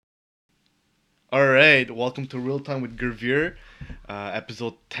All right, welcome to Real Time with Gurveer,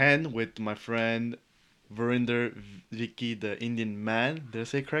 episode 10 with my friend Verinder Vicky, the Indian man. Did I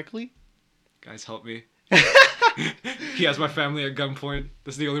say correctly? Guys, help me. He has my family at gunpoint.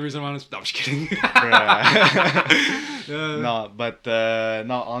 That's the only reason I'm honest. No, I'm just kidding.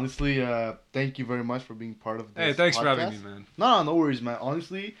 No, honestly, thank you very much for being part of this. Hey, thanks podcast. for having me, man. No worries, man.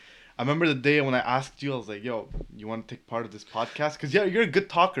 Honestly, I remember the day when I asked you, I was like, yo, you want to take part of this podcast? Because yeah, you're a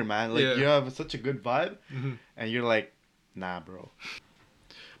good talker, man. Like, you have such a good vibe. Mm-hmm. And you're like, nah, bro.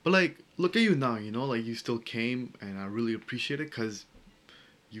 But, like, look at you now, like, you still came, and I really appreciate it because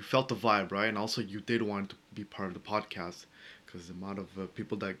you felt the vibe, right? And also, you did want to be part of the podcast because the amount of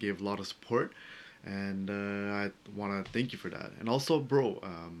people that gave a lot of support. And I want to thank you for that. And also, bro,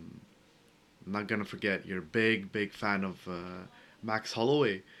 I'm not going to forget, you're a big fan of Max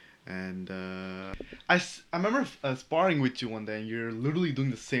Holloway. And I remember sparring with you one day, and you're literally doing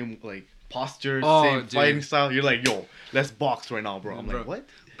the same like posture, same fighting style. You're like, yo, let's box right now, bro. I'm like, what?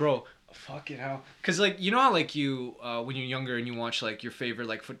 Bro, fucking hell. Because, like, you know how, like, you, when you're younger and you watch, like, your favorite,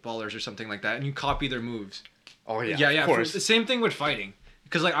 like, footballers or something like that, and you copy their moves. Oh, yeah, of course. The same thing with fighting.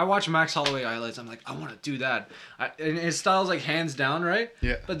 Because, like, I watch Max Holloway highlights, I'm like, I want to do that. And his style's, like, hands down, right?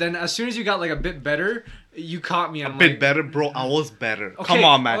 Yeah. But then as soon as you got, like, a bit better, you caught me. And I'm bit better, bro. I was better. Okay, come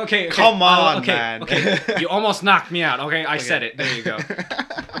on, man. Okay. Come on, man. Okay. You almost knocked me out. Okay, I said it. There you go.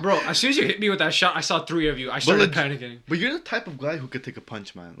 Bro, as soon as you hit me with that shot, I saw 3 of you. I started panicking. But you're the type of guy who could take a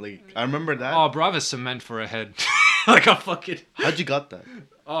punch, man. Like, I remember that. Oh, bro, I have a cement for a head. Like a fucking... How'd you got that?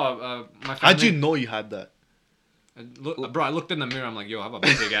 My family... How'd you know you had that? Bro, I looked in the mirror. I'm like, yo, I have a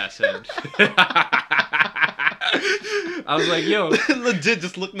big ass head. I was like, yo. Legit,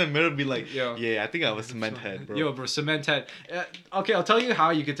 just look in the mirror and be like, yo, yeah, I think I have a cement head, bro. Yo, bro, cement head. Okay, I'll tell you how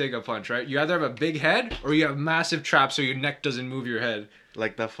you can take a punch, right? You either have a big head or you have massive traps so your neck doesn't move your head.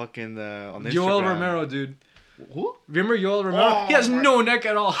 Like that fucking on Instagram. Yoel Romero, dude. Who? Remember Yoel Romero? Oh, he has no neck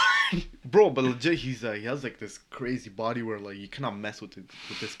at all. Bro, but legit, he has like this crazy body where like you cannot mess with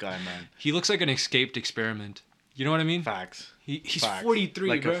this guy, man. He looks like an escaped experiment. You know what I mean? Facts. He's Facts. 43,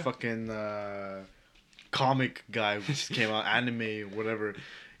 like bro. a fucking comic guy who just came out, anime, whatever.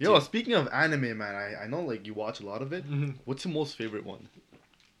 Yo, dude. Speaking of anime, man, I know like you watch a lot of it. Mm-hmm. What's your most favorite one?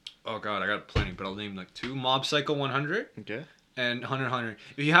 Oh god, I got plenty, but I'll name like 2. Mob Psycho 100. Okay. And Hunter x Hunter.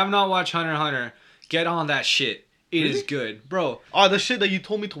 If you have not watched Hunter x Hunter, get on that shit. It is good, bro. Oh, the shit that you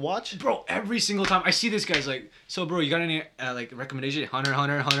told me to watch? Bro, every single time I see this guy's like, so bro, you got any like recommendation? Hunter x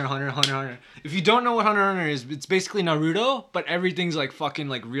Hunter, Hunter x Hunter, Hunter x Hunter. If you don't know what Hunter x Hunter is, it's basically Naruto, but everything's like fucking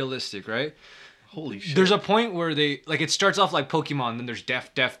like realistic, right? Holy shit. There's a point where they, like, it starts off like Pokemon, then there's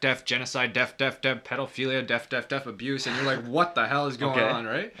death, genocide, death, pedophilia, death, abuse, and you're like, what the hell is going on,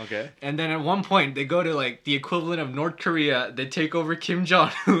 right? Okay. And then at one point, they go to, like, the equivalent of North Korea, they take over Kim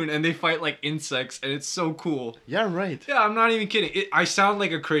Jong-un, and they fight, like, insects, and it's so cool. Yeah, right. Yeah, I'm not even kidding. I sound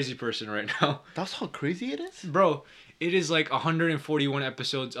like a crazy person right now. That's how crazy it is? Bro, it is, like, 141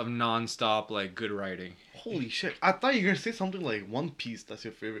 episodes of non-stop, like, good writing. Holy shit. I thought you were going to say something like One Piece. That's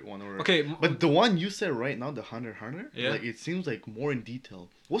your favorite one. Or... Okay. But the one you said right now, the Hunter x Hunter, yeah. Like, it seems like more in detail.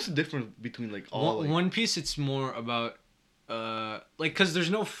 What's the difference between like all... One Piece, it's more about... like, because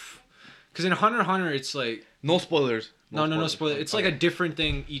there's no... Because in Hunter x Hunter, it's like... No spoilers. No spoiler. It's like a different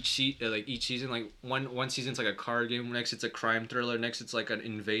thing each season. Like, one season's like a card game. Next, it's a crime thriller. Next, it's like an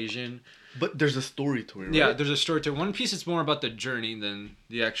invasion. But there's a story to it, right? Yeah, there's a story to it. One Piece, it's more about the journey than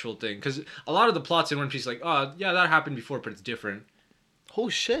the actual thing. Because a lot of the plots in One Piece, like, oh, yeah, that happened before, but it's different. Oh,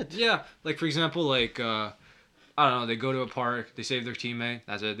 shit. Yeah. Like, for example, like, I don't know, they go to a park, they save their teammate,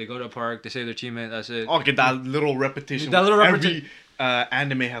 that's it. They go to a park, they save their teammate, that's it. Okay, that little repetition. Every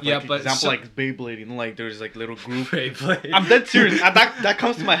anime has, like, example, like Beyblade, like, there's, like, little group. Beyblade. I'm dead serious. That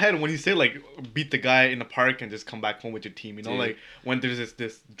comes to my head when you say, like, beat the guy in the park and just come back home with your team, you know? Dude. Like, when there's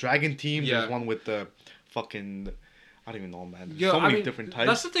this dragon team, there's one with the fucking... I don't even know, man. There's so many different types.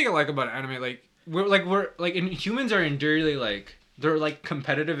 That's the thing I like about anime, like, humans are entirely, like... They're like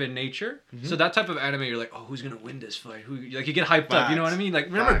competitive in nature, so that type of anime, you're like, oh, who's gonna win this fight? Who, like, you get hyped up, you know what I mean? Like,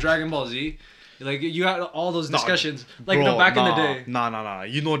 remember Dragon Ball Z? Like, you had all those discussions, like, bro, back in the day. Nah.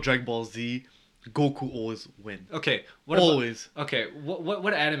 You know Dragon Ball Z, Goku always win. Okay,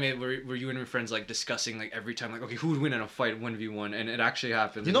 what anime were you and your friends like discussing like every time, like, okay, who would win in a fight 1v1, and it actually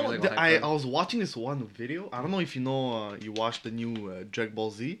happens? You know, like, I was watching this one video. I don't know if you know, you watched the new Dragon Ball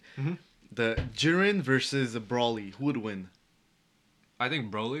Z, the Jiren versus Broly. Who would win? I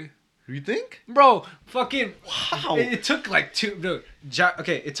think Broly. You think? Bro, fucking... Wow. It took like 2... No,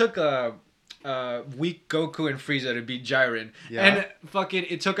 it took weak Goku and Frieza to beat Jiren. Yeah. And fucking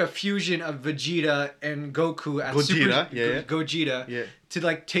it took a fusion of Vegeta and Goku at Gogeta, to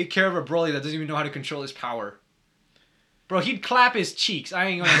like take care of a Broly that doesn't even know how to control his power. Bro, he'd clap his cheeks. I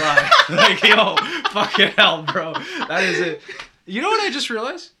ain't gonna lie. Like, yo, fucking hell, bro. That is it. You know what I just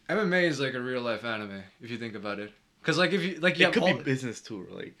realized? MMA is like a real life anime if you think about it. Cause like if you like you it have could all, be business too,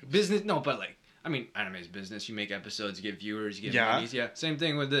 like business. No, but like I mean, anime is business. You make episodes, you get viewers, you get Yeah. movies. Yeah, same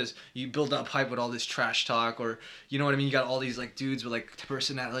thing with this. You build up hype with all this trash talk, or you know what I mean. You got all these like dudes with like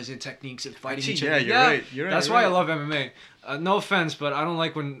personalities and techniques and fighting each other. You're right. You're right. That's you're why right. I love MMA. No offense, but I don't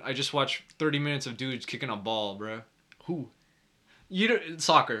like when I just watch 30 minutes of dudes kicking a ball, bro. Who? You don't,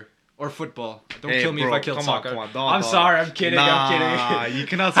 soccer or football. Don't Hey, kill me bro, if I killed come on, soccer. come on, I'm don't. sorry. I'm kidding. I'm Nah, kidding. you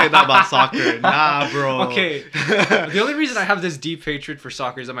cannot say that about soccer. Nah, bro. Okay. The only reason I have this deep hatred for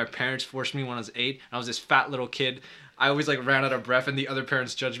soccer is that my parents forced me when I was 8. And I was this fat little kid. I always like ran out of breath, and the other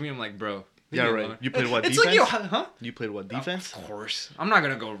parents judged me. I'm like, bro. Yeah, leave me right. alone. You played what, It's defense? like, huh? You played what, defense? Of course. I'm not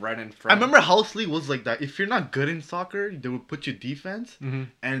gonna go right in I front. remember House League was like that. If you're not good in soccer, they would put you defense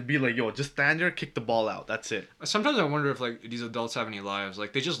and be like, yo, just stand there, kick the ball out. That's it. Sometimes I wonder if like these adults have any lives.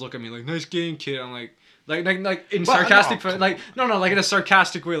 Like they just look at me like, nice game, kid. I'm like in But, sarcastic, no, like no, like in a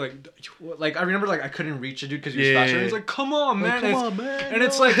sarcastic way. Like I remember like I couldn't reach a dude because he was faster. And he's like, come on, man. Like, come on, man. And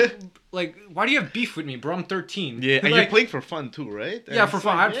it's like, why do you have beef with me, bro? I'm 13. Yeah, and like, you're playing for fun too, right? yeah, And for it's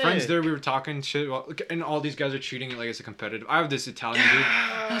fun. like, I had friends there. We were talking shit, and all these guys are treating it like it's a competitive. I have this Italian dude.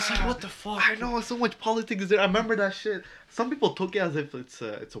 And it's like, what the fuck? I know, so much politics there. I remember that shit. Some people took it as if it's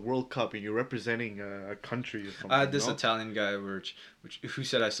a World Cup and you're representing a country or something. I had this Italian guy who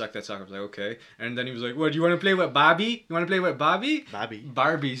said I sucked at soccer. I was like, okay. And then he was like, what, do you want to play with Bobby? You want to play with Bobby?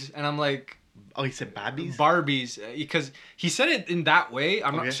 Barbies. And I'm like... Oh, he said Barbies? Barbies. Because he said it in that way.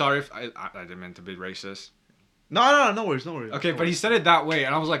 I'm Okay. not sorry if I didn't mean to be racist. No worries. Okay, but he said it that way,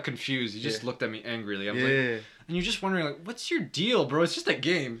 and I was like confused. He just looked at me angrily. I was like, and you're just wondering, like, what's your deal, bro? It's just a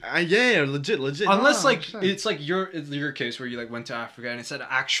game. Yeah, legit. Unless No, like it's like your case where you like went to Africa and it's an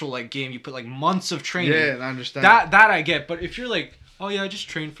actual like game. You put like months of training. Yeah, I understand. That I get. But if you're like, oh yeah, I just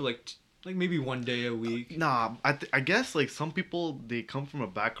trained for like maybe one day a week. Nah, I guess like some people, they come from a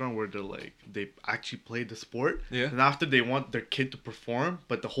background where they're like, they actually play the sport. Yeah. And after they want their kid to perform,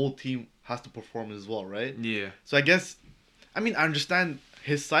 but the whole team has to perform as well, right? Yeah. So I guess, I mean, I understand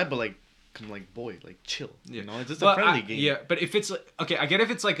his side, but like, I'm like, boy, like chill. Yeah. You know, it's just a friendly game. Yeah, but if it's like, okay, I get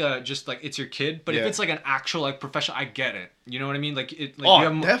if it's like a just like it's your kid, but if it's like an actual like professional, I get it. You know what I mean? Like it. Like, you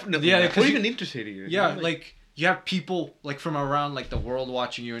have, definitely. Yeah, Or because even Intercity. You yeah, know, like you have people like from around like the world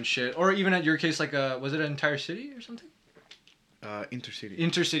watching you and shit, or even at your case, like was it an entire city or something? Intercity.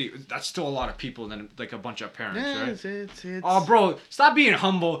 Intercity. That's still a lot of people than like a bunch of parents, Yeah, right? it's Oh, bro, stop being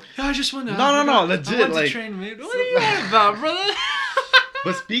humble. Yeah, I just went to No, Africa. legit, I went like- to train, man. What are you on about, brother?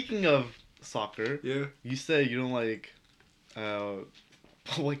 But speaking of soccer, Yeah. you said you don't like,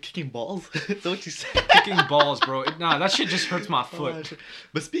 what, kicking balls? Is that what you said? Kicking balls, bro. Nah, that shit just hurts my foot.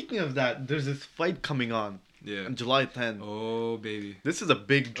 But speaking of that, there's this fight coming on Yeah. on July 10th. Oh, baby. This is a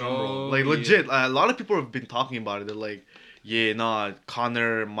big drum roll. Oh, Like, yeah. legit, a lot of people have been talking about it. They're like, yeah, nah,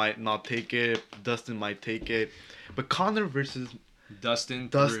 Connor might not take it. Dustin might take it. But Connor versus Dustin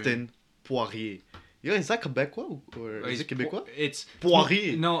Poirier. Yeah, is that Quebecois? Or is it Quebecois? It's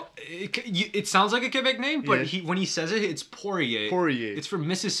Poirier. No, it sounds like a Quebec name, but Yeah. when he says it, it's Poirier. Poirier. It's from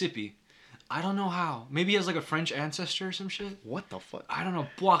Mississippi. I don't know how. Maybe he has like a French ancestor or some shit. What the fuck? I don't know.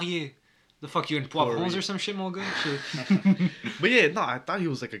 Poirier. The fuck you in poivrons Poirier. or some shit, mon gars? But yeah, no, I thought he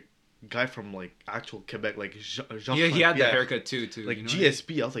was like a guy from like actual Quebec, like Jean. Yeah, he had that haircut too. Like you know?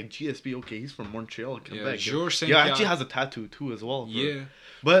 GSP. I was like, GSP, okay, he's from Montreal, Quebec. Georges Saint Yeah, Pierre. actually has a tattoo too as well. Bro. Yeah.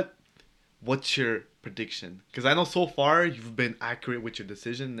 But what's your prediction? Because I know so far you've been accurate with your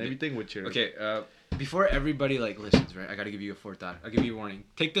decision and everything with your... Okay, before everybody like listens, right? I gotta give you a forethought. I'll give you a warning.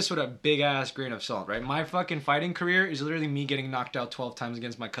 Take this with a big ass grain of salt, right? My fucking fighting career is literally me getting knocked out 12 times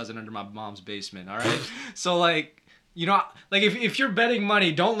against my cousin under my mom's basement, all right? So like, you know, like if you're betting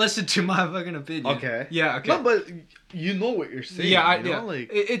money, don't listen to my fucking opinion. Okay. Yeah. Okay. No, but you know what you're saying. yeah, you know? Like,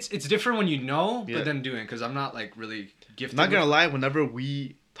 it's different when you know, Yeah. but then doing, because I'm not like really gifted. not gonna with- lie, whenever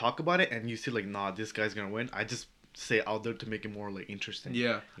we talk about it and you see like, nah, this guy's gonna win, I just say out there to make it more like interesting.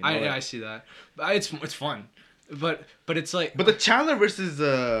 Yeah, You know, like- I see that. But it's fun, but it's like. But the Chandler versus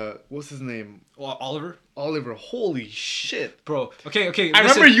what's his name? Oliver, Oliver. Holy shit. bro. Okay. I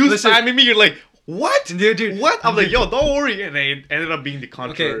remember you spamming me. You're like, what? Dude. What? I'm like, yo, don't worry. And it ended up being the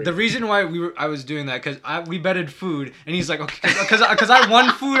contrary. Okay, the reason why I was doing that because we betted food, and he's like, okay, because I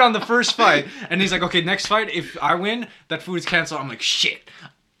won food on the first fight, and he's like, okay, next fight if I win, that food is canceled. I'm like, shit,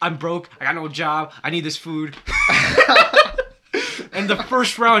 I'm broke, I got no job, I need this food. And the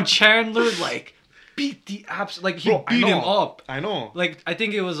first round, Chandler like beat the abs like he Bro, I beat him know. up. I know. Like I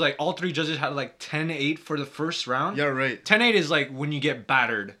think it was like all three judges had like 10-8 for the first round. Yeah, right. 10-8 is like when you get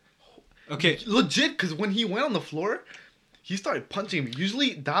battered. Okay. Legit, because when he went on the floor, he started punching him.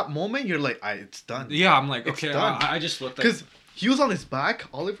 Usually, that moment, you're like, it's done. Yeah, I'm like, It's okay, done. I just looked at Because he was on his back,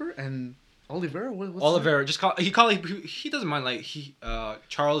 Oliver, and Oliveira? What's Oliveira. Just call he doesn't mind like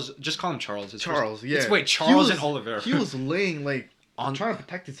Charles. Just call him Charles. His Charles, first, yeah. It's, wait, Charles and Oliveira. He was laying, like, On- trying to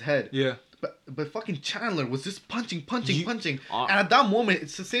protect his head. Yeah. But fucking Chandler was just punching. And at that moment,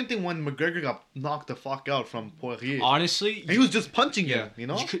 it's the same thing when McGregor got knocked the fuck out from Poirier. Honestly, And he was just punching yeah, him, you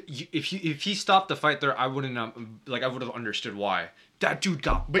know? if he stopped the fight there, I wouldn't I would have understood why. That dude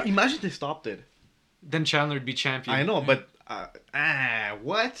got. But imagine they stopped it. Then Chandler would be champion. I know, but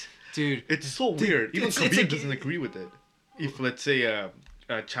what? Dude, It's so weird. Even it's Khabib a- doesn't agree with it. If let's say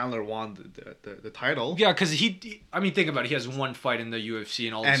Chandler won the title, yeah, because I mean, think about it. He has one fight in the UFC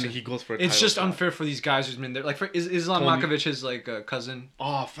and all. and this he goes for a It's title just shot. unfair for these guys who's been there. Like for Islam Tony- Makhachev, his like cousin.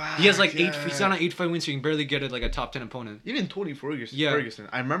 Oh, fuck. He has like yeah. 8. He's on an 8-fight win, so he can barely get like a top 10 opponent. Even Tony Ferguson. Yeah. Ferguson.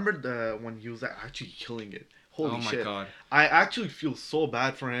 I remember when he was actually killing it. Holy Oh my shit. God. I actually feel so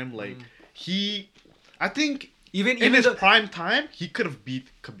bad for him. Like I think Even in his the, prime time, he could have beat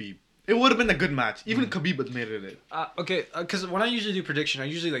Khabib. It would have been a good match. Even Khabib admitted it. okay, because when I usually do prediction, I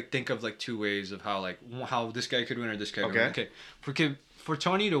usually like think of like two ways of how this guy could win or this guy could win. Okay, for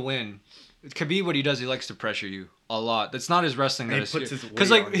Tony to win, Khabib, what he does, he likes to pressure you a lot. That's not his wrestling. And That he is puts his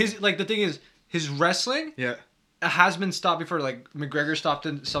because weight like on his like the thing is his wrestling Yeah. has been stopped before. Like McGregor stopped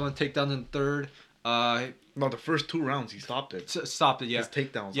someone takedowns in third. No, the first 2 rounds he stopped it. Stopped it. Yeah. His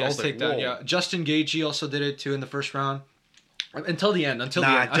takedowns. Yeah, I his was like, takedown. whoa. Yeah, Justin Gaethje also did it too in the first round. Until the end. Until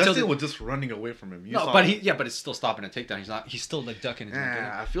Nah, the end. Justin was just running away from him. You No, saw but it. but it's still stopping a takedown. He's not. He's still like ducking. He's not getting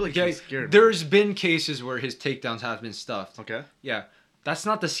it. I feel like Okay, he's scared. there's been cases where his takedowns have been stuffed. Okay. Yeah, that's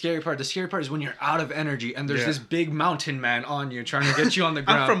not the scary part. The scary part is when you're out of energy and there's Yeah. this big mountain man on you trying to get you on the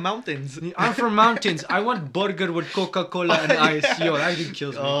ground. I'm from mountains. I'm from mountains. I want burger with Coca-Cola and ice. Yo, that thing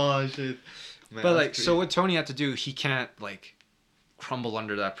kills me. Oh shit. Man, but that's like, so crazy. what Tony had to do, he can't like crumble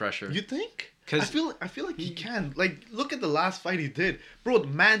under that pressure. You think? 'Cause I feel like he can. Like, look at the last fight he did, bro. The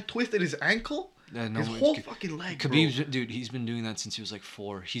man twisted his ankle, Yeah, no, his it's whole good. fucking leg, Khabib's, bro. dude, he's been doing that since he was like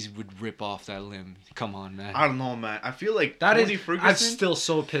 4. He would rip off that limb. Come on, man. I don't know, man. I feel like That Tony is. Ferguson. I'm still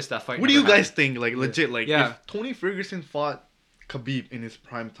so pissed that fight. What do never you guys happened. think? Like, legit, like, Yeah. if Tony Ferguson fought Khabib in his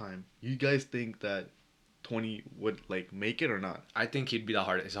prime time, you guys think that Tony would like make it or not? I think he'd be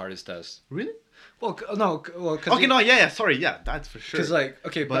his hardest test. Really? Well, no, well, cause Okay, no, yeah, sorry, yeah, that's for sure. because like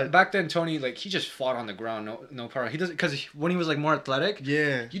okay, but But- back then Tony like he just fought on the ground, no power. He doesn't because when he was like more athletic,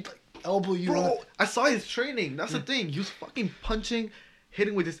 yeah, he'd like elbow you. bro, on- I saw his training. That's the thing. He was fucking punching,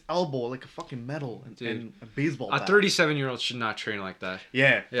 hitting with his elbow like a fucking metal and a baseball A bat. 37-year-old should not train like that.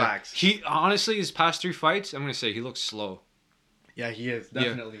 Yeah, Yeah. facts. He honestly, his past 3 fights, I'm gonna say he looks slow. Yeah, he is Yeah.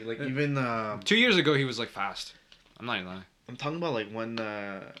 definitely like Yeah. even. 2 years ago, he was like fast. I'm not even lying. I'm talking about like when.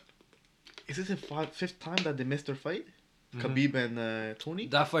 Is this the 5th time that they missed their fight? Mhm. Khabib and Tony.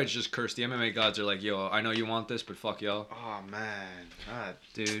 That fight's just cursed. The MMA gods are like, yo, I know you want this, but fuck y'all. Oh man, God.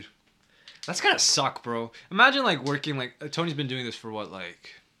 Dude. That's gotta suck, bro. Imagine like working like Tony's been doing this for what,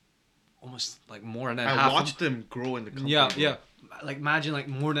 like almost like more than I half. watched him grow in the company. Yeah, bro. yeah. Like imagine like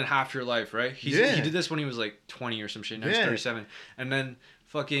more than half your life, right? He Yeah. did this when he was like 20 or some shit. Now he's Yeah. 37, and then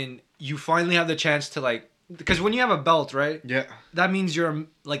fucking you finally have the chance to like because when you have a belt, right? Yeah. That means you're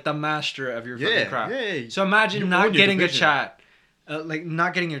like the master of your fucking Yeah. craft. Yeah. So imagine You own not your getting a division. chat, like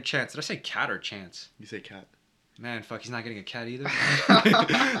not getting your chance. Did I say cat or chance? You say cat. Man, fuck, he's not getting a cat either. No,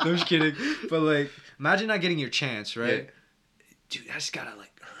 I'm just kidding. But like, imagine not getting your chance, right? Yeah. Dude, that's gotta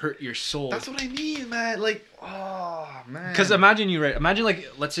like hurt your soul. That's what I mean, man. Like, oh man. Because imagine you right. Imagine like,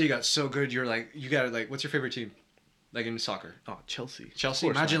 let's say you got so good, you're like, you got like, what's your favorite team? Like in soccer, Oh, Chelsea. Chelsea.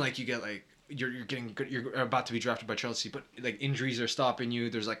 Of course, Imagine man. like you get like. You're getting good. You're about to be drafted by Chelsea, but like injuries are stopping you.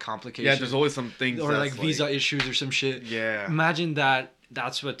 There's like complications. Yeah, there's always some things. or like that's, visa issues or some shit. Yeah. Imagine that.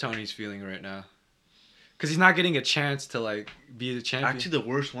 That's what Tony's feeling right now. Because he's not getting a chance to like be the champion. Actually, the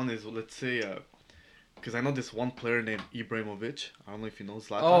worst one is let's say, because I know this one player named Ibrahimovic. I don't know if you know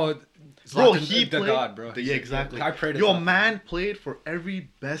Zlatan. oh, bro, Zlatan, he the played. god, bro. Yeah, exactly. I prayed. Yo, man played for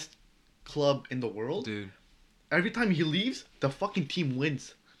every best club in the world. dude. Every time he leaves, the fucking team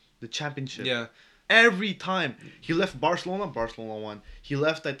wins the championship. Yeah, Every time he left Barcelona won. He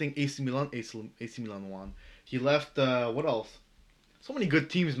left, I think, AC Milan won. He left what else? So many good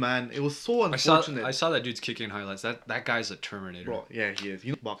teams, man. It was so unfortunate. I saw that dude's kicking highlights. That guy's a Terminator. Bro, yeah, he is.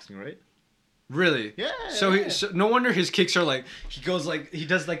 You know boxing, right? Really? Yeah. So no wonder his kicks are like he goes like he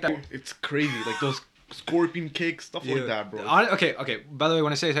does like that. It's crazy. Like those scorpion kick, stuff like that, bro. Okay. By the way,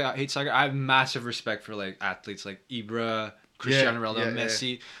 when I say I hate soccer, I have massive respect for like athletes like Ibra, Cristiano Ronaldo,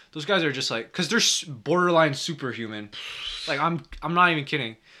 Messi. Yeah. Those guys are just like, cause they're borderline superhuman. Like I'm not even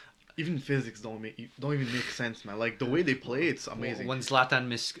kidding. Even physics don't even make sense, man. Like the way they play, it's amazing. When Zlatan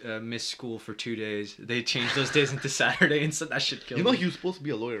missed school for 2 days, they changed those days into Saturday, and so that shit killed me. He was supposed to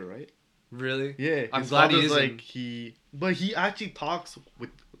be a lawyer, right? Really? Yeah. I'm glad he is. Like but he actually talks with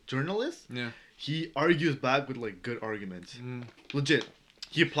journalists. Yeah. He argues back with like good arguments. Legit.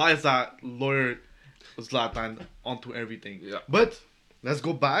 He applies that lawyer Zlatan onto everything. Yeah. But let's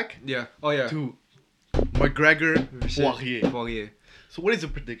go back. Yeah. Oh yeah. To McGregor Poirier. So what is the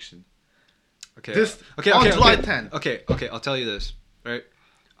prediction? Okay. On July 10th. Okay. I'll tell you this. Right.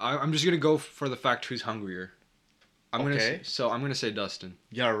 I'm just gonna go for the fact who's hungrier. I'm gonna say Dustin.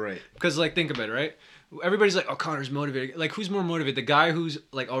 Yeah. Right. Because like think about it, right? Everybody's like, oh, Conor's motivated. Like, who's more motivated? The guy who's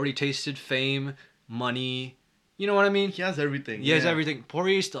like already tasted fame, money. You know what I mean? He has everything. He has everything.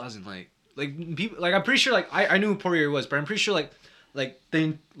 Poirier still hasn't people. Like I'm pretty sure like I knew who Poirier was, but I'm pretty sure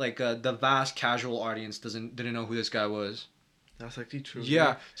the vast casual audience didn't know who this guy was. That's actually true.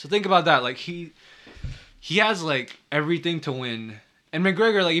 Yeah. So think about that. Like he has like everything to win. And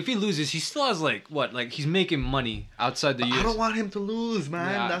McGregor, like if he loses, he still has like what? Like he's making money outside the US. I don't want him to lose,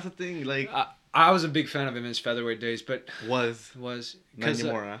 man. Yeah. That's the thing. Like I was a big fan of him in his featherweight days, but was not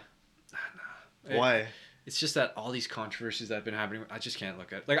anymore, huh? Nah. Why? It's just that all these controversies that have been happening, I just can't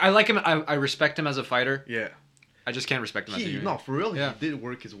look at. Like I like him, I respect him as a fighter. Yeah. I just can't respect him as a human. No, for real, he did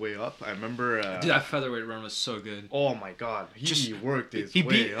work his way up. I remember. Dude, that featherweight run was so good. Oh my god, he worked his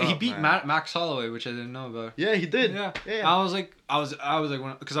way up. He beat Max Holloway, which I didn't know about. Yeah, he did. Yeah. I was like,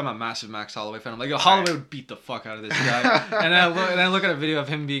 because I'm a massive Max Holloway fan. I'm like, yo, Holloway would beat the fuck out of this guy. and I look at a video of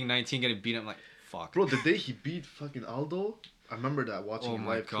him being 19 getting beat. I'm like, fuck. Bro, the day he beat fucking Aldo, I remember that watching him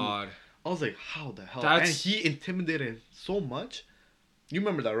live. Oh my god. I was like, how the hell? And he intimidated so much. You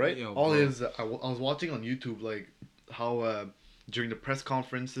remember that, right? Yo, all his, I was watching on YouTube like how during the press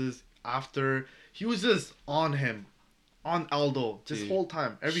conferences after he was just on Aldo this whole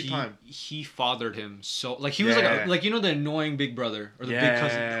time, every time. He fathered him so like he was like you know the annoying big brother or the big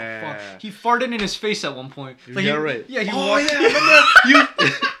cousin. Oh, fuck. He farted in his face at one point. Like, right. Yeah, he walked. Yeah,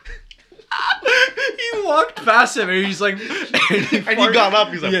 he walked past him and he's like, and he got up.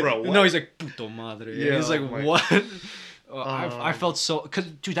 He's like, bro, what? No, he's like, puto madre. Yeah, he's like, what? I felt so, cause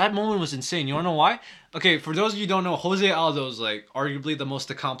dude, that moment was insane. You wanna know why? Okay, for those of you who don't know, Jose Aldo is like arguably the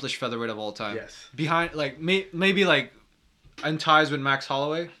most accomplished featherweight of all time. Yes. Behind like maybe like in ties with Max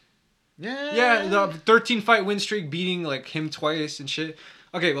Holloway. Yeah. Yeah, the 13 fight win streak, beating like him twice and shit.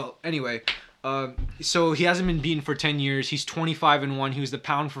 Okay, well anyway, so he hasn't been beaten for 10 years. He's 25-1. He was the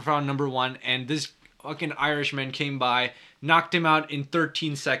pound for pound number 1, and this fucking Irishman came by, knocked him out in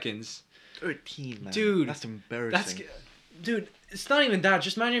 13 seconds. 13, man. Dude, that's embarrassing. Dude, it's not even that.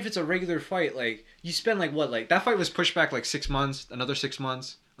 Just imagine if it's a regular fight. Like, you spend like what? Like, that fight was pushed back like 6 months, another 6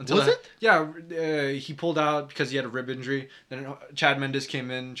 months. Was it? Yeah, he pulled out because he had a rib injury. Then Chad Mendes came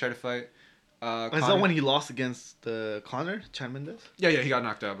in, tried to fight. Is that when he lost against Conor, Chad Mendes? Yeah, he got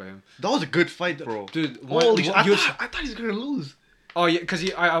knocked out by him. That was a good fight, bro. Dude, holy shit. I thought he was going to lose. Oh, yeah,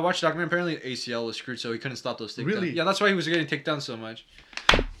 because I watched the documentary. Apparently, ACL was screwed, so he couldn't stop those takedowns. Really? Yeah, that's why he was getting taken down so much.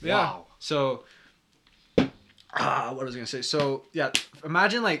 Yeah. Wow. So... what was I gonna say? So yeah,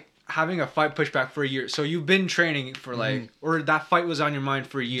 imagine like having a fight pushed back for a year. So you've been training for like, or that fight was on your mind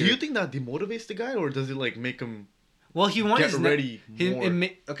for a year. Do you think that demotivates the guy, or does it like make him? Well, he won get ready more.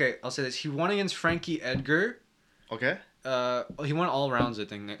 Okay, I'll say this: he won against Frankie Edgar. Okay. He won all rounds, I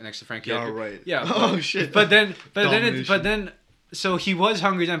think, next to Frankie Edgar. Right. Yeah. Oh shit. But then. So he was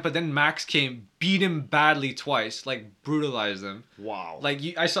hungry then, but then Max came, beat him badly twice, like brutalized him. Wow. Like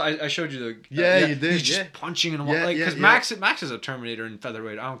I showed you the. You did. He's just punching and because Max is a Terminator in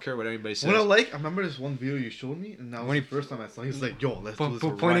featherweight. I don't care what anybody says. What I remember this one video you showed me, and that was the first time I saw. He was like, "Yo, let's do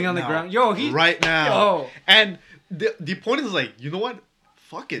this pointing on the ground. Yo, right now." Yo. And the point is like, you know what?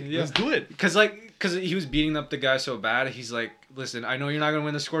 Fuck it, let's do it. Because he was beating up the guy so bad. He's like, listen, I know you're not gonna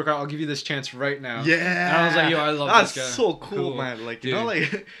win the scorecard. I'll give you this chance right now. Yeah. And I was like, yo, I love this guy. That's so cool, man. Like, you know,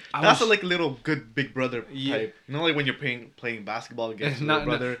 like that's a little good big brother type. You know, like when you're playing basketball against your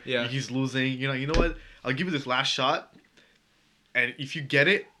brother, he's losing. You know what? I'll give you this last shot, and if you get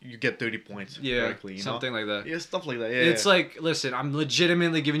it, you get 30 points. Yeah, directly, something like that. Yeah, stuff like that. Yeah. It's like, listen, I'm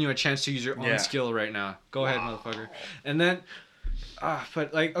legitimately giving you a chance to use your own skill right now. Go ahead, motherfucker. And then.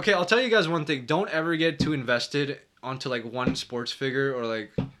 But like, okay, I'll tell you guys one thing. Don't ever get too invested onto like one sports figure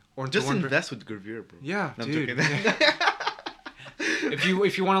or just invest with Gravure, bro. Yeah, no, dude.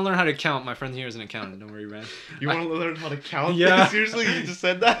 If you want to learn how to count, my friend here is an accountant. Don't worry, man. You want to learn how to count? Yeah. Seriously, you just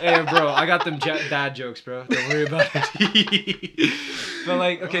said that? Hey, bro, I got them dad jokes, bro. Don't worry about it. But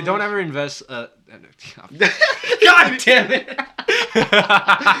like, okay, don't ever invest. God damn it.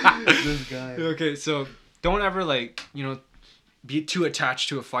 This guy. Okay, so don't ever like be too attached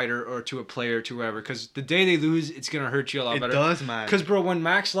to a fighter or to a player to whoever, because the day they lose, it's gonna hurt you a lot better. It does, man. Because bro, when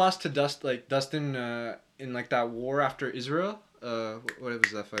Max lost to Dustin in like that war after Israel, what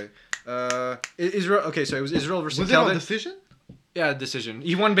was that fight? Israel. Okay, so it was Israel versus Was Kelvin. it a decision? Yeah, decision.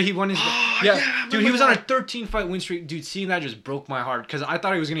 He won, but he won his. Yeah, dude, he was on a 13-fight win streak. Dude, seeing that just broke my heart because I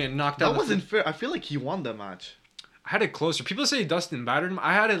thought he was gonna get knocked out. That wasn't fair. I feel like he won that match. I had it closer. People say Dustin battered him.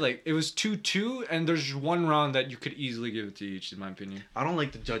 I had it like it was 2-2, and there's one round that you could easily give it to each, in my opinion. I don't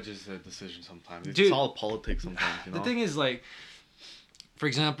like the judges' decision sometimes. It's Dude, all politics sometimes. You know? The thing is, like, for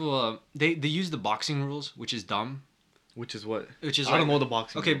example, they use the boxing rules, which is dumb. Which is what? Which is I don't know the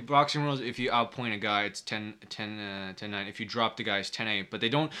boxing. Okay, rule. boxing rules. If you outpoint a guy, it's 10-9. If you drop the guy, it's 10-8. But they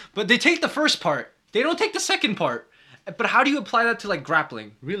don't. But they take the first part. They don't take the second part. But how do you apply that to like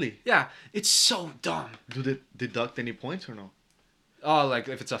grappling? Really? Yeah, it's so dumb. Do they deduct any points or no? Oh, like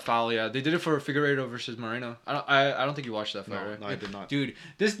if it's a foul, yeah. They did it for Figueiredo versus Moreno. I don't think you watched that fight, right? No, I did not. Dude,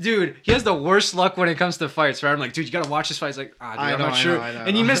 this dude, he has the worst luck when it comes to fights, right? I'm like, dude, you gotta watch this fight. He's like, I'm not sure. I know.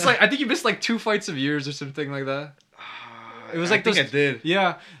 And you missed I think you missed like 2 fights of years or something like that. It was like I think I did.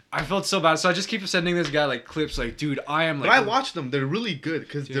 Yeah, I felt so bad. So I just keep sending this guy like clips, like, dude, I am like. But I watched them. They're really good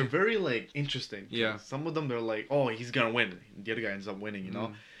because they're very like interesting. Yeah. Some of them they're like, oh, he's gonna win. The other guy ends up winning, you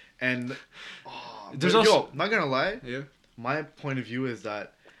know. And there's also not gonna lie. Yeah. My point of view is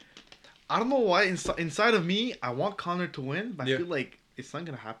that I don't know why inside of me I want Conor to win, but I feel like it's not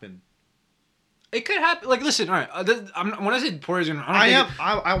gonna happen. It could happen. Like, listen, all right. When I said Poirier's gonna,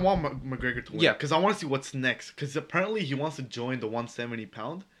 I want McGregor to win. Yeah, because I want to see what's next. Because apparently he wants to join the 170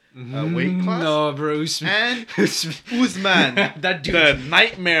 pound weight class. No, bro. And Usman, that dude, the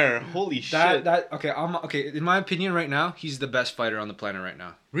nightmare. Holy shit. Okay. In my opinion, right now, he's the best fighter on the planet right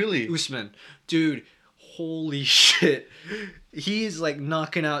now. Really, Usman, dude. Holy shit. He's like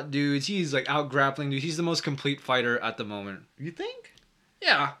knocking out dudes. He's like out grappling dudes. He's the most complete fighter at the moment. You think?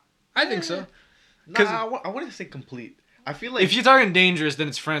 Yeah, I think so. Nah, I wouldn't say complete. I feel like if you're talking dangerous, then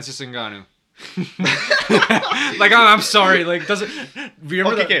it's Francis Ngannou. Like I'm sorry, like doesn't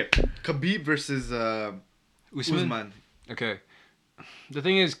remember okay. Khabib versus Usman. Okay. The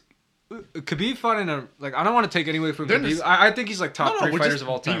thing is, Khabib fought in a like I don't want to take any away from Khabib. I think he's like top 3 fighters of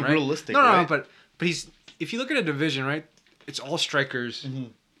all time, right? Realistic, no, right? but he's if you look at a division, right? It's all strikers. Mm-hmm.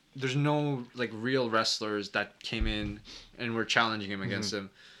 There's no like real wrestlers that came in and were challenging him against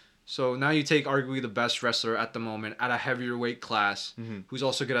him. So now you take arguably the best wrestler at the moment at a heavier weight class, who's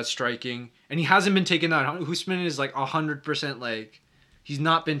also good at striking, and he hasn't been taken out. Usman is like 100% like he's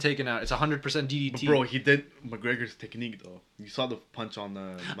not been taken out. It's 100% DDT. But bro, he did McGregor's technique though. You saw the punch on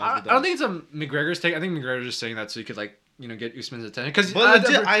the. I don't think it's a McGregor's take. I think McGregor's just saying that so he could like get Usman's attention. Because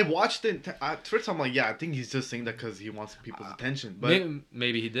I watched it at first. I'm like, yeah, I think he's just saying that because he wants people's attention. But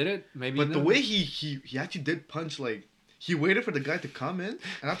maybe he did it. Maybe. But the way he actually did punch like. He waited for the guy to come in,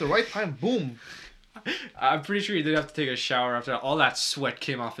 and at the right time, boom. I'm pretty sure he did have to take a shower after that. All that sweat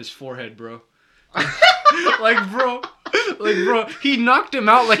came off his forehead, bro. like, bro, he knocked him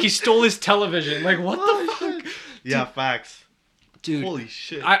out like he stole his television. Like, what the fuck? Yeah, facts. Dude, holy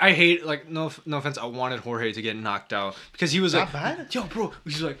shit. I hate, like, no offense, I wanted Jorge to get knocked out. Because he was like, bad? Yo, bro,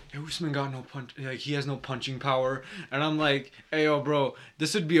 he's like, hey, Usman got no punch, like, he has no punching power. And I'm like, hey, yo, bro,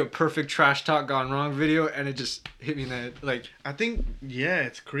 this would be a perfect trash talk gone wrong video. And it just hit me in the head. Like, I think, yeah,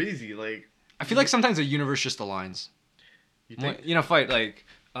 it's crazy. Like, I feel like sometimes the universe just aligns. You think? You know, fight, like,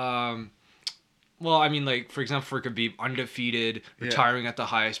 well, I mean, like, for example, for Khabib, undefeated, retiring at the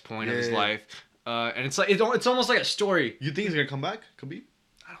highest point of his life. And it's like it's almost like a story. You think he's gonna come back, Khabib?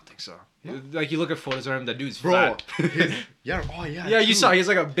 I don't think so. No? Like you look at photos of him, that dude's fat. Yeah, Yeah, you saw. He's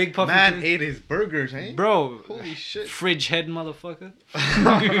like a big puffy. Man ate his burgers, eh? Bro, holy shit. Fridge head, motherfucker.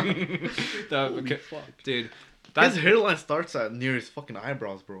 Holy fuck, dude. His hairline starts at near his fucking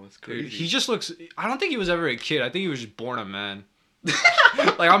eyebrows, bro. It's crazy. Dude, he just looks. I don't think he was ever a kid. I think he was just born a man.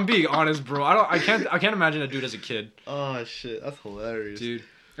 Like I'm being honest, bro. I can't imagine a dude as a kid. Oh shit, that's hilarious, dude.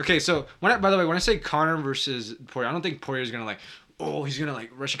 Okay, so by the way, when I say Conor versus Poirier, I don't think Poirier's gonna like, he's gonna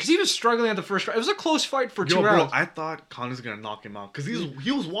like rush it because he was struggling at the first round. It was a close fight for 2 rounds. Bro, I thought Conor's gonna knock him out because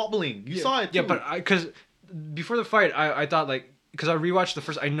he was wobbling. You saw it too. Yeah, but because before the fight, I thought like because I rewatched the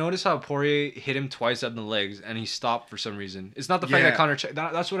first, I noticed how Poirier hit him twice in the legs and he stopped for some reason. It's not the fact that Conor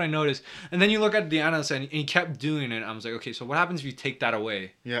that's what I noticed. And then you look at the analysis and he kept doing it. I was like, okay, so what happens if you take that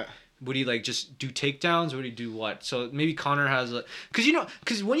away? Yeah. would he like just do takedowns? Would he do what? So maybe Conor has a,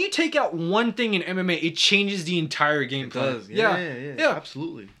 because when you take out one thing in MMA, it changes the entire game plan. Does. Yeah,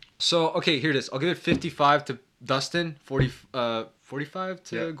 absolutely. So okay, here it is. I'll give it 55 to Dustin, 45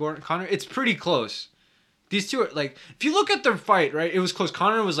 to Gordon Conor. It's pretty close. These two are like, if you look at their fight, right? It was close.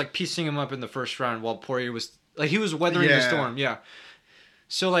 Conor was like piecing him up in the first round while Poirier was like, he was weathering the storm. Yeah.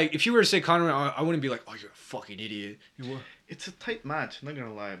 So like, if you were to say Conor, I wouldn't be like, oh, you're a fucking idiot. It's a tight match. I'm not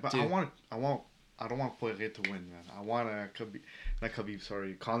gonna lie, but dude. I don't want Poirier to win, man. I want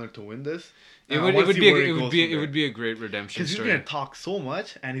Conor to win this. It would be a great redemption story. Because he's gonna talk so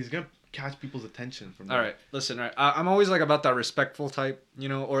much, and he's gonna catch people's attention from that. All right, listen. All right, I'm always like about that respectful type,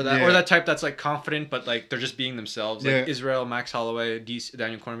 or that type that's like confident, but like they're just being themselves. Like Israel, Max Holloway,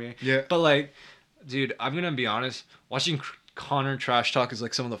 Daniel Cormier. Yeah. But like, dude, I'm gonna be honest. Watching Conor trash talk is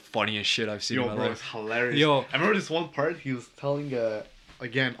like some of the funniest shit I've seen in my life. It's hilarious. Yo, I remember this one part. He was telling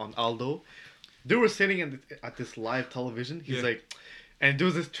again on Aldo. They were sitting at this live television. He's like, and there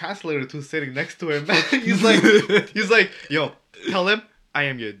was this translator too sitting next to him. he's like, yo, tell him I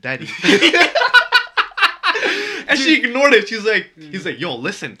am your daddy. And she ignored it. He's like, yo,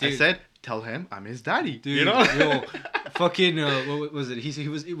 listen. Dude. I said, tell him I'm his daddy. Dude, yo, fucking, what was it? He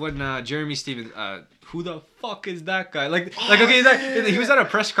was when Jeremy Stevens. Who the fuck is that guy? Okay, he was at a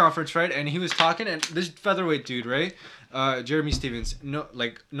press conference, right? And he was talking, and this featherweight dude, right? Jeremy Stevens.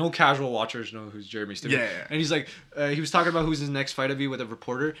 No casual watchers know who's Jeremy Stevens. Yeah. And he's like, he was talking about who's his next fight to be with a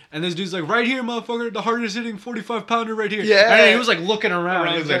reporter, and this dude's like, right here, motherfucker, the hardest hitting 45-pounder right here. Yeah. And he was like looking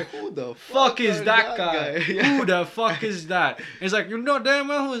around. He was like, who the fuck is that guy? Yeah. Who the fuck is that? And he's like, you know damn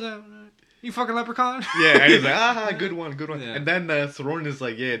well who is that? You fucking leprechaun. Yeah, and he's like, good one. Yeah. And then Cerrone is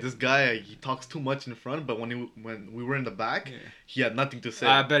like, yeah, this guy, he talks too much in front, but when we were in the back, he had nothing to say.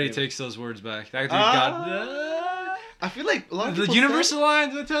 I bet he takes those words back. That dude got... I feel like a lot of people the universal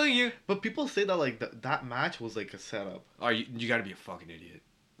lines, I'm telling you. But people say that like that match was like a setup. Oh, you gotta be a fucking idiot.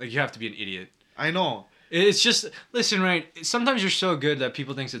 Like, you have to be an idiot. I know. It's just, listen, right? Sometimes you're so good that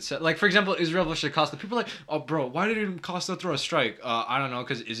people think it's like, for example, Israel versus Costa. People are like, oh, bro, why didn't Costa throw a strike? I don't know,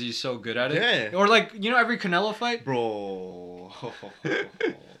 because Izzy's so good at it. Yeah. Or like, every Canelo fight, bro.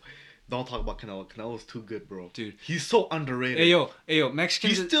 Don't talk about Canelo. Canelo's too good, bro. Dude, he's so underrated. Hey yo,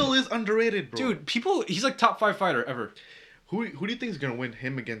 Mexicans. He still is underrated, bro. Dude, he's like top 5 fighter ever. Who do you think is gonna win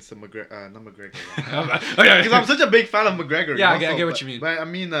him against the McGregor? Not McGregor. Because I'm such a big fan of McGregor. Yeah, I get what you mean. But I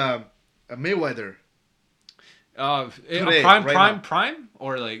mean, Mayweather. Prime,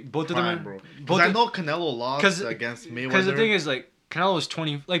 or like both of them, bro. Because I know Canelo lost against Mayweather. Because the thing is, like, Canelo was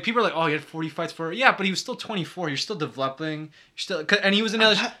 20. Like, people are like, oh, he had 40 fights for. Yeah, but he was still 24. You're still developing. And he was in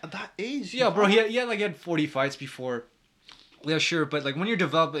at that age. Yeah, bro. He had 40 fights before. Yeah, sure, but like when you're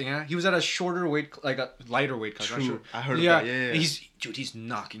developing, he was at a shorter weight, like a lighter weight class. True, sure. I heard that. Yeah. He's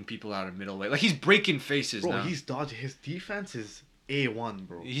knocking people out of middleweight. Like, he's breaking faces. Bro, now. he's dodging. His defense is A1,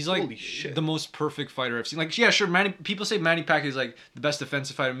 bro. He's like the most perfect fighter I've seen. Like, yeah, sure. People say Manny Pacquiao is like the best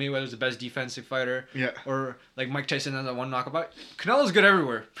defensive fighter. Mayweather's the best defensive fighter. Yeah. Or like Mike Tyson has that one knockout. Canelo's good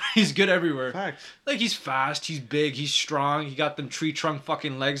everywhere. He's good everywhere. Facts. Like, he's fast. He's big. He's strong. He got them tree trunk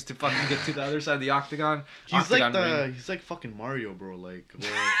fucking legs to fucking get to the other side of the octagon. He's like fucking Mario, bro. Like.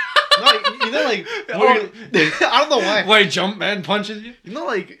 No, like Mario, I don't know why. Why jump man punches you?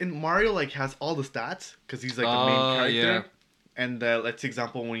 Like in Mario, like has all the stats because he's like the main character. Yeah. And let's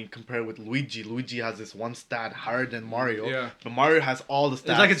example when you compare it with Luigi. Luigi has this one stat higher than Mario. Yeah. But Mario has all the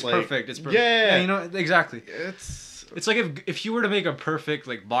stats. It's perfect. It's perfect. Yeah. Exactly. It's like if you were to make a perfect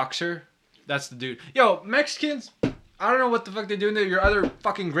like boxer, that's the dude. Yo, Mexicans, I don't know what the fuck they're doing there. You're either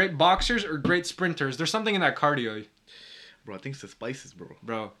fucking great boxers or great sprinters. There's something in that cardio. Bro, I think it's the spices, bro.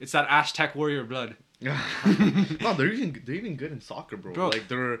 Bro, it's that Aztec warrior blood. No, they're even good in soccer, bro. Like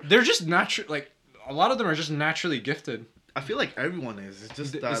they're just natural. Like, a lot of them are just naturally gifted. I feel like everyone is. It's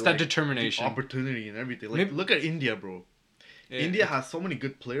just that, that determination, opportunity, and everything. Like, look at India, bro. Yeah, India has so many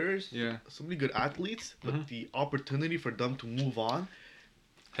good players. Yeah. So many good athletes, but the opportunity for them to move on.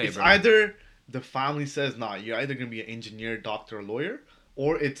 It's bro. Either the family says, "Nah, you're either gonna be an engineer, doctor, or lawyer,"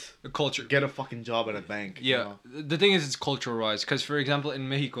 or it's a culture. Get a fucking job at a bank. Yeah. The thing is, it's cultural wise. Because, for example, in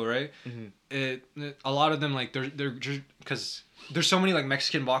Mexico, right? Mm-hmm. A lot of them, like, they're just because there's so many like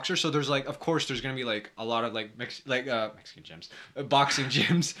Mexican boxers. So there's like, of course, there's gonna be like a lot of like Mexican gyms, boxing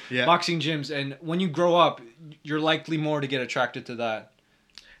gyms, boxing gyms. And when you grow up, you're likely more to get attracted to that.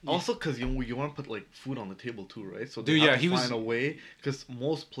 Also, because you want to put like food on the table too, right? So they have to find a way. Because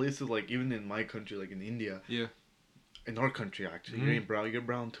most places, like even in my country, like in India. Yeah. In our country, actually, you're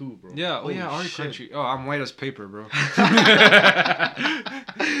brown too, bro. Yeah, our country. Oh, I'm white as paper, bro.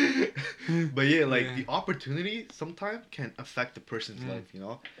 But yeah, like the opportunity sometimes can affect the person's life,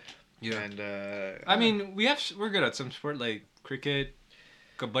 Yeah. And I mean, we're good at some sport like cricket,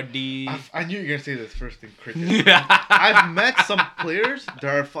 kabaddi. I knew you were gonna say this first thing, cricket. Yeah. I've met some players that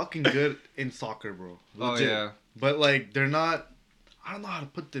are fucking good in soccer, bro. Legit. Oh yeah. But like they're not. I don't know how to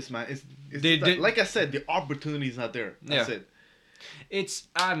put this, man. Like I said, the opportunity's not there. That's it. It's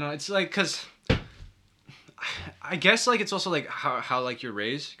I don't know. It's like because I guess like it's also like how like you're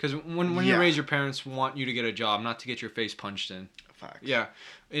raised because when you're raised, your parents want you to get a job, not to get your face punched in. Facts. Yeah,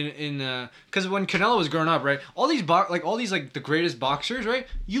 because when Canelo was growing up, right, all these like the greatest boxers, right,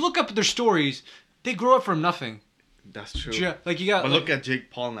 you look up their stories, they grow up from nothing. That's true. Yeah, like you got. But look at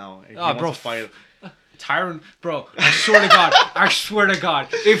Jake Paul now. He wants to fight. Tyron, bro, I swear to God,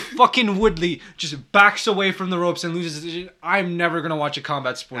 if fucking Woodley just backs away from the ropes and loses his decision, I'm never gonna watch a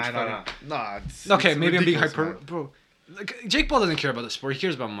combat sports fight. Nah. Okay, maybe I'm being hyper, bro. Like, Jake Paul doesn't care about the sport. He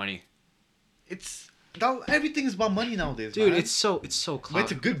cares about money. Everything is about money nowadays, dude. Man. It's so clout. But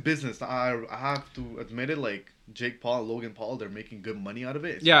it's a good business. I have to admit it. Like Jake Paul and Logan Paul, they're making good money out of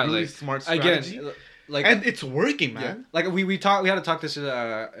it. It's really smart strategy. Again, like, and it's working, man. Yeah. Like we had to talk this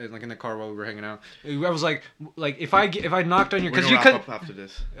like in the car while we were hanging out. I was like if I knocked on your because you wrap up after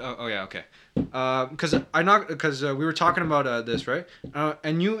this. Oh yeah, okay. Because we were talking about this, right?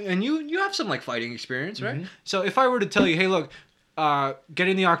 And you have some like fighting experience, right? Mm-hmm. So if I were to tell you, hey, look, get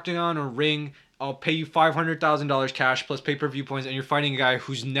in the octagon or ring, I'll pay you $500,000 cash plus pay-per-view points, and you're fighting a guy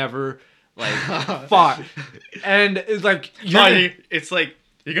who's never like fought, and it's like it's like.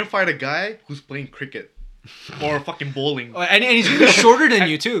 You're gonna fight a guy who's playing cricket or fucking bowling, and he's gonna be shorter than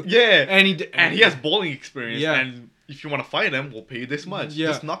you too. Yeah, and he has bowling experience. Yeah, and if you want to fight him, we'll pay you this much. Yeah,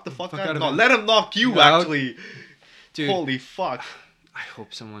 just knock the fuck out. No, let him knock you. Actually, dude, holy fuck. I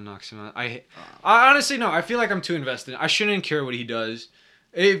hope someone knocks him out. I honestly no. I feel like I'm too invested. I shouldn't care what he does,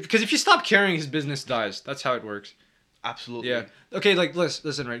 because if you stop caring, his business dies. That's how it works. Absolutely. Yeah. Okay, like,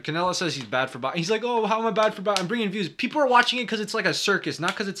 listen, right? Canelo says he's bad for boxing. He's like, oh, how am I bad for boxing? I'm bringing views. People are watching it because it's like a circus,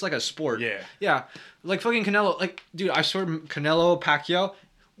 not because it's like a sport. Yeah. Yeah. Like, fucking Canelo. Like, dude, I swear, Canelo, Pacquiao,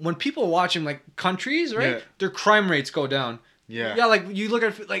 when people watch him, like, countries, right? Yeah. Their crime rates go down. Yeah. Yeah, like, you look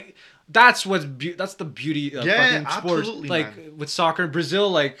at, like... That's the beauty of fucking sports. Like man. With soccer, Brazil,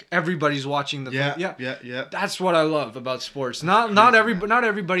 like everybody's watching the yeah. That's what I love about sports. Not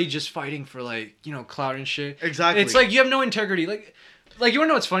everybody just fighting for like, you know, clout and shit. Exactly. It's like you have no integrity. Like you wanna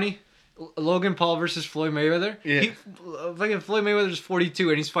know what's funny? Logan Paul versus Floyd Mayweather. Yeah. Fucking Floyd Mayweather's 42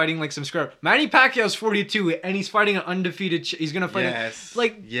 and he's fighting like some scrub. Manny Pacquiao's 42 and he's fighting an undefeated. He's gonna fight.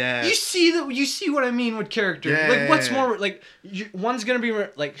 Yes. You see what I mean with character. Yeah. Like what's more like one's gonna be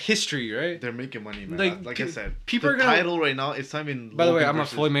like history, right? They're making money, man. Like I said, people the are gonna title right now. It's time in. By the way, I'm a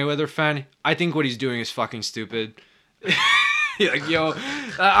Floyd Mayweather fan. I think what he's doing is fucking stupid. Like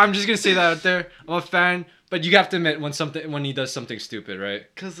I'm just gonna say that out there. I'm a fan, but you have to admit when he does something stupid, right?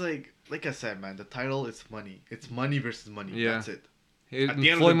 Cause like I said, man, the title is money. It's money versus money. Yeah. That's it. At the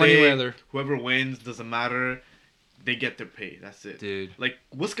end of the day, whoever wins doesn't matter. They get their pay. That's it. Dude. Like,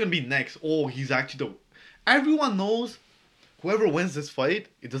 what's gonna be next? Oh, he's actually everyone knows. Whoever wins this fight,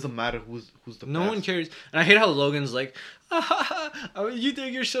 it doesn't matter who's the best. No one cares. And I hate how Logan's like, you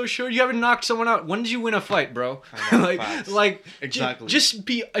think you're so sure? You haven't knocked someone out. When did you win a fight, bro? like exactly. Just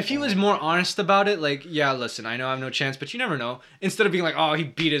be. If he was more honest about it, like, yeah, listen, I know I have no chance, but you never know. Instead of being like, oh, he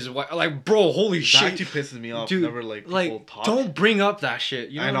beat his wife. Like, bro, holy shit. That actually pisses me off. Dude, never people talk. Don't bring up that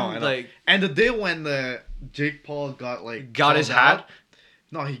shit. You know, I know. Like, and the day when Jake Paul got his hat.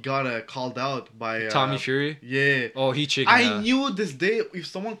 No, he got called out by Tommy Fury. Yeah. Oh, he chickened I knew this day if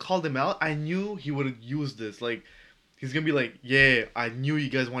someone called him out, I knew he would use this. Like, he's gonna be like, "Yeah, I knew you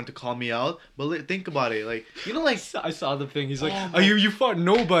guys wanted to call me out, but think about it. Like, you know, like I saw the thing. He's like, you fought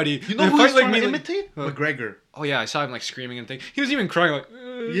nobody. You know who he's trying to imitate? McGregor. Oh yeah, I saw him like screaming and things. He was even crying like,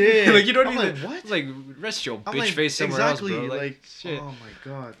 yeah, like you know what I mean? Like, what? Like rest your bitch face somewhere else, bro. Like shit. Oh my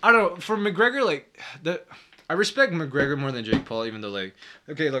god. I don't know. For McGregor, like I respect McGregor more than Jake Paul, even though like,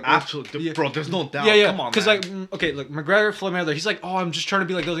 okay, look, absolutely, bro. There's no doubt. Yeah, come on, because like, okay, look, McGregor, Floyd Mayweather, he's like, oh, I'm just trying to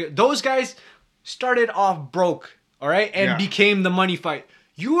be like those guys. Those guys started off broke, all right, and became the money fight.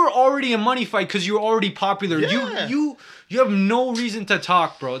 You were already a money fight because you were already popular. Yeah. You have no reason to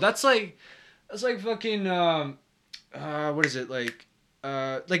talk, bro. That's like fucking what is it like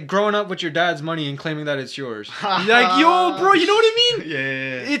growing up with your dad's money and claiming that it's yours. Like, yo, bro, you know what I mean?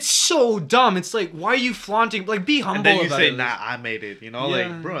 Yeah. It's so dumb. It's like, why are you flaunting? Like, be humble about it. And then you say, nah, I made it. You know,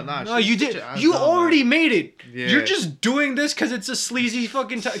 like, bro, nah. No, you did. You already made it. Yeah. You're just doing this because it's a sleazy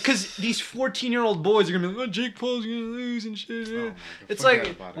fucking time. Because these 14-year-old boys are going to be like, oh, Jake Paul's going to lose and shit. Oh, it's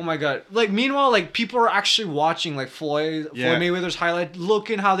like, oh my God. Like, meanwhile, like, people are actually watching, like, Floyd Mayweather's highlight,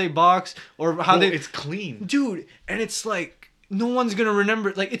 looking how they box or how they. It's clean. Dude, and it's like, no one's gonna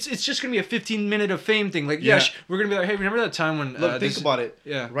remember. Like it's just gonna be a 15-minute of fame thing. Like Yeah. we're gonna be like, hey, remember that time when? Look, think about it.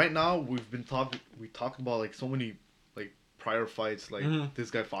 Yeah. Right now, we talked about like so many like prior fights. Like this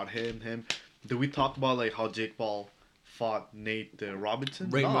guy fought him. Did we talk about like how Jake Paul fought Nate Robinson?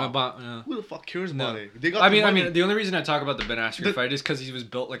 Right. Nah. Who the fuck cares about it? They got I the money. mean, the only reason I talk about the Ben Askren fight is because he was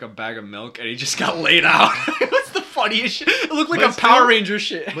built like a bag of milk and he just got laid out. What's the funniest shit? It looked like But a still- Power Ranger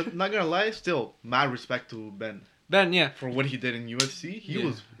shit. But not gonna lie, still mad respect to Ben Ben, yeah. for what he did in UFC. He Yeah.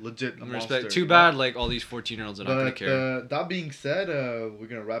 was legit a Respect. monster. Too you know? bad, like all these 14-year-olds are not gonna But care. that being said, we're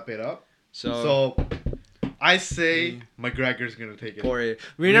gonna wrap it up. So So I say McGregor's gonna take it. Poirier.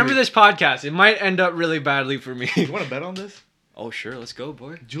 Remember Really? this podcast. It might end up really badly for me. You want to bet on this? Oh sure, let's go,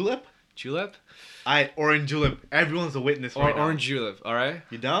 boy. Julep? Julep Orange julep. Everyone's a witness or right now. orange julep. All right.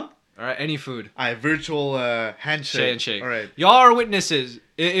 You down? All right. Any food. Virtual handshake. Handshake. All right. Y'all are witnesses.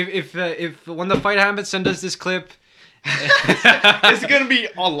 If when the fight happens, send us this clip. It's gonna be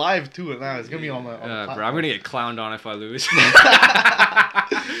on live too now. It's gonna be on the. Bro, I'm gonna get clowned on if I lose.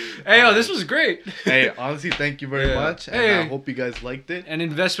 Hey, yo, this was great. Hey, honestly, thank you very much, and I Hey. hope you guys liked it. And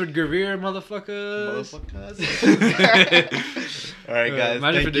invest with Gravir, motherfuckers. Motherfuckers. All right, guys.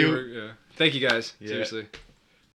 Imagine if Thank it you. did work, yeah. Thank you guys. Yeah. Seriously.